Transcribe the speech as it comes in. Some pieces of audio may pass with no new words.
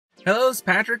Hello, it's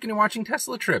Patrick, and you're watching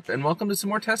Tesla Trip, and welcome to some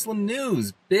more Tesla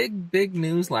news. Big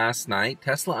news last night.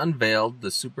 Tesla unveiled the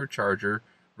Supercharger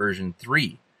version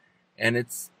 3, and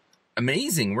it's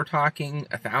amazing. We're talking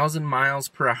 1,000 miles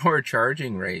per hour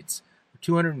charging rates,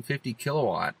 250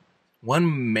 kilowatt, 1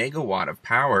 megawatt of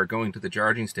power going to the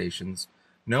charging stations,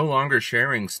 no longer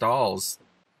sharing stalls.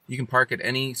 You can park at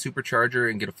any Supercharger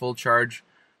and get a full charge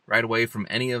right away from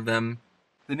any of them.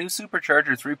 The new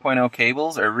Supercharger 3.0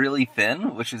 cables are really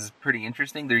thin, which is pretty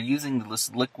interesting. They're using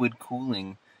this liquid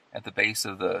cooling at the base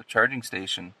of the charging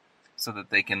station so that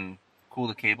they can cool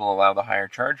the cable, allow the higher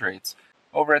charge rates.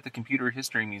 Over at the Computer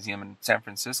History Museum in San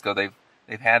Francisco,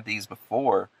 they've had these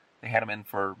before. They had them in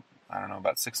for, I don't know,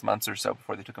 about 6 months or so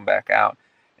before they took them back out.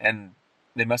 And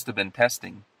they must have been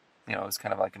testing. You know, it was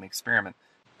kind of like an experiment.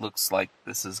 Looks like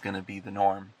this is going to be the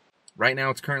norm. Right now,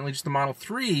 it's currently just the Model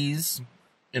 3s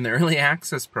in the early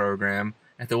access program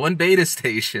at the one beta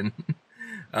station.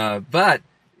 But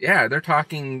yeah, they're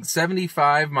talking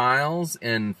 75 miles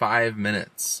in 5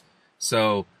 minutes.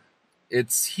 So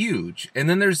it's huge. And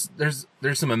then there's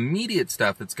some immediate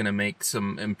stuff that's going to make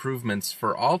some improvements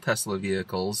for all Tesla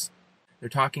vehicles. They're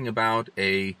talking about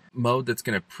a mode that's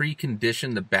going to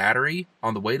precondition the battery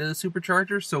on the way to the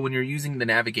Supercharger. So when you're using the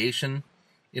navigation,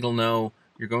 it'll know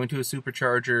you're going to a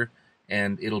Supercharger,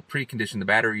 and it'll precondition the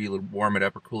battery. It'll warm it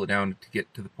up or cool it down to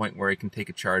get to the point where it can take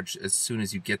a charge as soon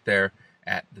as you get there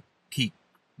at the peak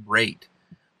rate,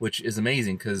 which is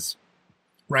amazing because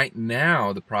right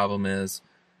now the problem is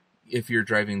if you're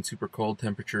driving super cold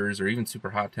temperatures or even super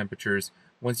hot temperatures,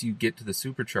 once you get to the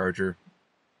Supercharger,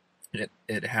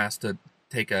 it has to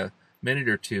take a minute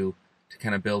or two to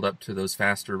kind of build up to those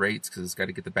faster rates because it's got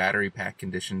to get the battery pack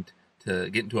conditioned to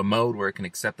get into a mode where it can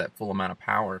accept that full amount of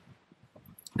power.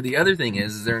 The other thing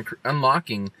is they're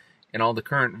unlocking in all the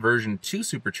current version 2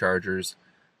 Superchargers,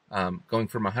 going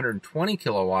from 120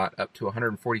 kilowatt up to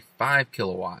 145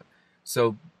 kilowatt.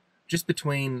 So just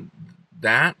between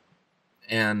that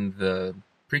and the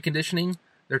preconditioning,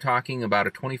 they're talking about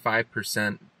a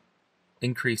 25%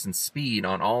 increase in speed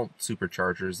on all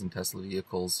Superchargers and Tesla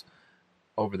vehicles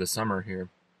over the summer here.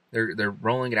 They're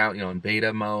rolling it out, in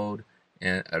beta mode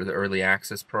and the early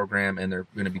access program, and they're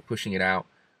going to be pushing it out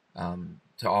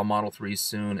to all Model 3s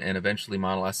soon, and eventually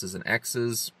Model S's and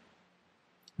X's.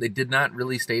 They did not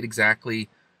really state exactly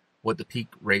what the peak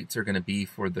rates are going to be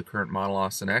for the current Model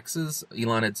S and X's.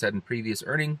 Elon had said in previous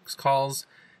earnings calls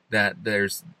that there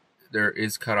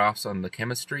is cutoffs on the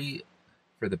chemistry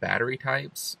for the battery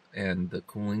types and the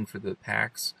cooling for the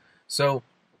packs. So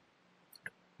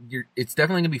it's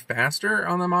definitely going to be faster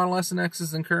on the Model S and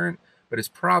X's than current, but it's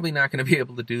probably not going to be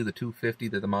able to do the 250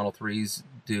 that the Model 3s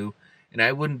do. And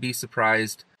I wouldn't be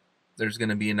surprised there's going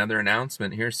to be another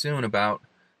announcement here soon about,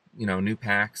 new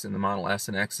packs in the Model S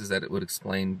and X's that it would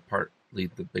explain partly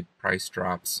the big price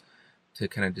drops to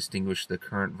kind of distinguish the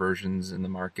current versions in the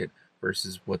market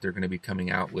versus what they're going to be coming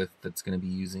out with that's going to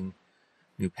be using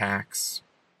new packs.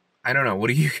 I don't know. What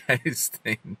do you guys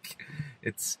think?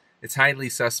 It's highly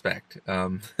suspect.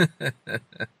 Or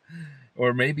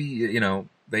maybe,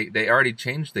 they already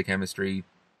changed the chemistry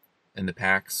in the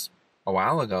packs a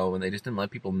while ago, and they just didn't let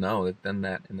people know. They've done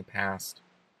that in the past.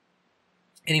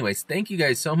 Anyways, thank you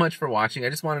guys so much for watching.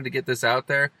 I just wanted to get this out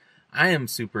there. I am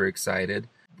super excited.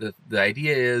 The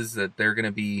idea is that they're going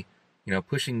to be,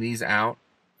 pushing these out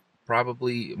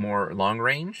probably more long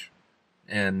range,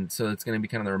 and so it's going to be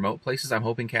kind of the remote places. I'm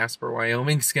hoping Casper,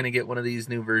 Wyoming is going to get one of these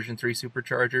new version 3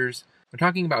 Superchargers. I'm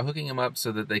talking about hooking them up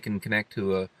so that they can connect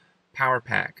to a power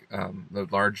pack, the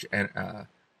large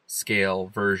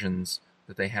scale versions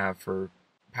that they have for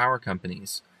power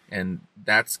companies, and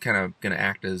that's kind of going to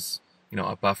act as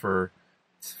a buffer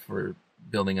for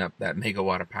building up that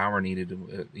megawatt of power needed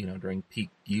during peak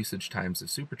usage times of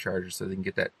Superchargers, so they can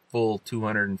get that full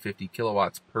 250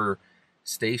 kilowatts per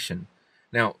station.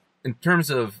 Now, in terms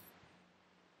of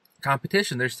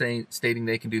competition, they're stating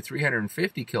they can do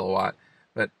 350 kilowatt,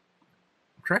 but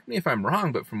correct me if I'm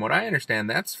wrong, but from what I understand,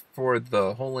 that's for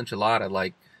the whole enchilada,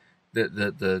 like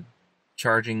the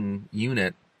charging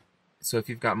unit. So if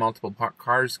you've got multiple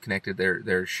cars connected,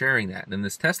 they're sharing that. And in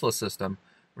this Tesla system,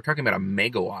 we're talking about a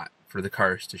megawatt for the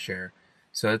cars to share.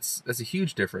 So that's a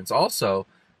huge difference. Also,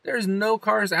 there's no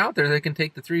cars out there that can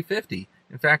take the 350.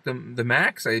 In fact, the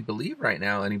max I believe right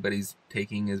now anybody's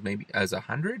taking is maybe as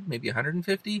 100, maybe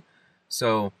 150.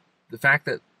 So the fact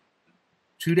that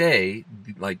today,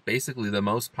 like basically the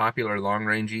most popular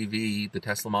long-range EV, the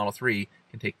Tesla Model 3,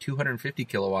 can take 250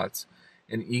 kilowatts.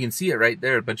 And you can see it right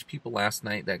there. A bunch of people last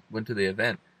night that went to the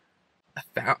event.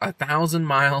 1,000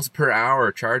 miles per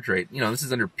hour charge rate. This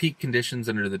is under peak conditions.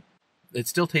 It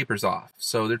still tapers off.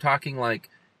 So they're talking like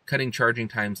cutting charging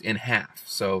times in half.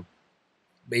 So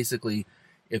basically,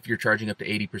 if you're charging up to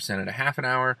 80% at a half an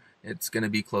hour, it's going to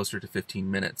be closer to 15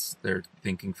 minutes. They're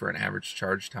thinking for an average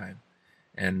charge time.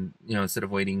 And, instead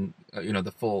of waiting,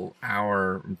 the full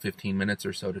hour and 15 minutes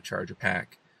or so to charge a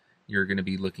pack, you're going to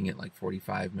be looking at like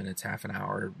 45 minutes, half an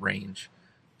hour range.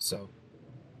 So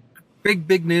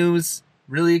big news.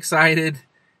 Really excited.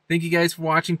 Thank you guys for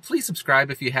watching. Please subscribe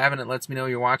if you haven't. It lets me know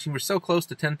you're watching. We're so close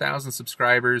to 10,000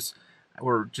 subscribers.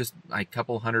 We're just like a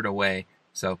couple hundred away.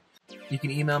 So you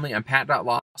can email me. I'm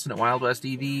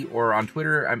pat.lawson@WildWestEV, or on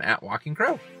Twitter, I'm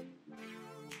 @WalkingCrow.